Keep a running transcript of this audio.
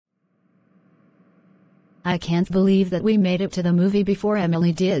I can't believe that we made it to the movie before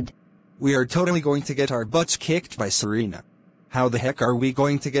Emily did. We are totally going to get our butts kicked by Serena. How the heck are we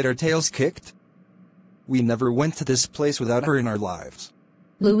going to get our tails kicked? We never went to this place without her in our lives.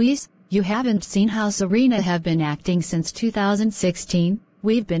 Louise, you haven't seen how Serena have been acting since 2016?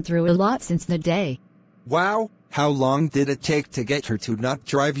 We've been through a lot since the day. Wow, how long did it take to get her to not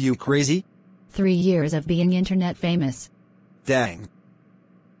drive you crazy? 3 years of being internet famous. Dang.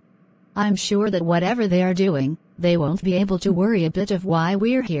 I'm sure that whatever they are doing, they won't be able to worry a bit of why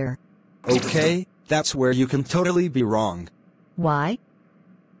we're here. Okay, that's where you can totally be wrong. Why?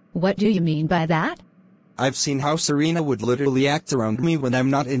 What do you mean by that? I've seen how Serena would literally act around me when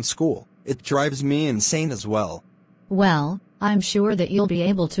I'm not in school. It drives me insane as well. Well, I'm sure that you'll be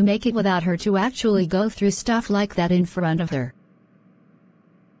able to make it without her to actually go through stuff like that in front of her.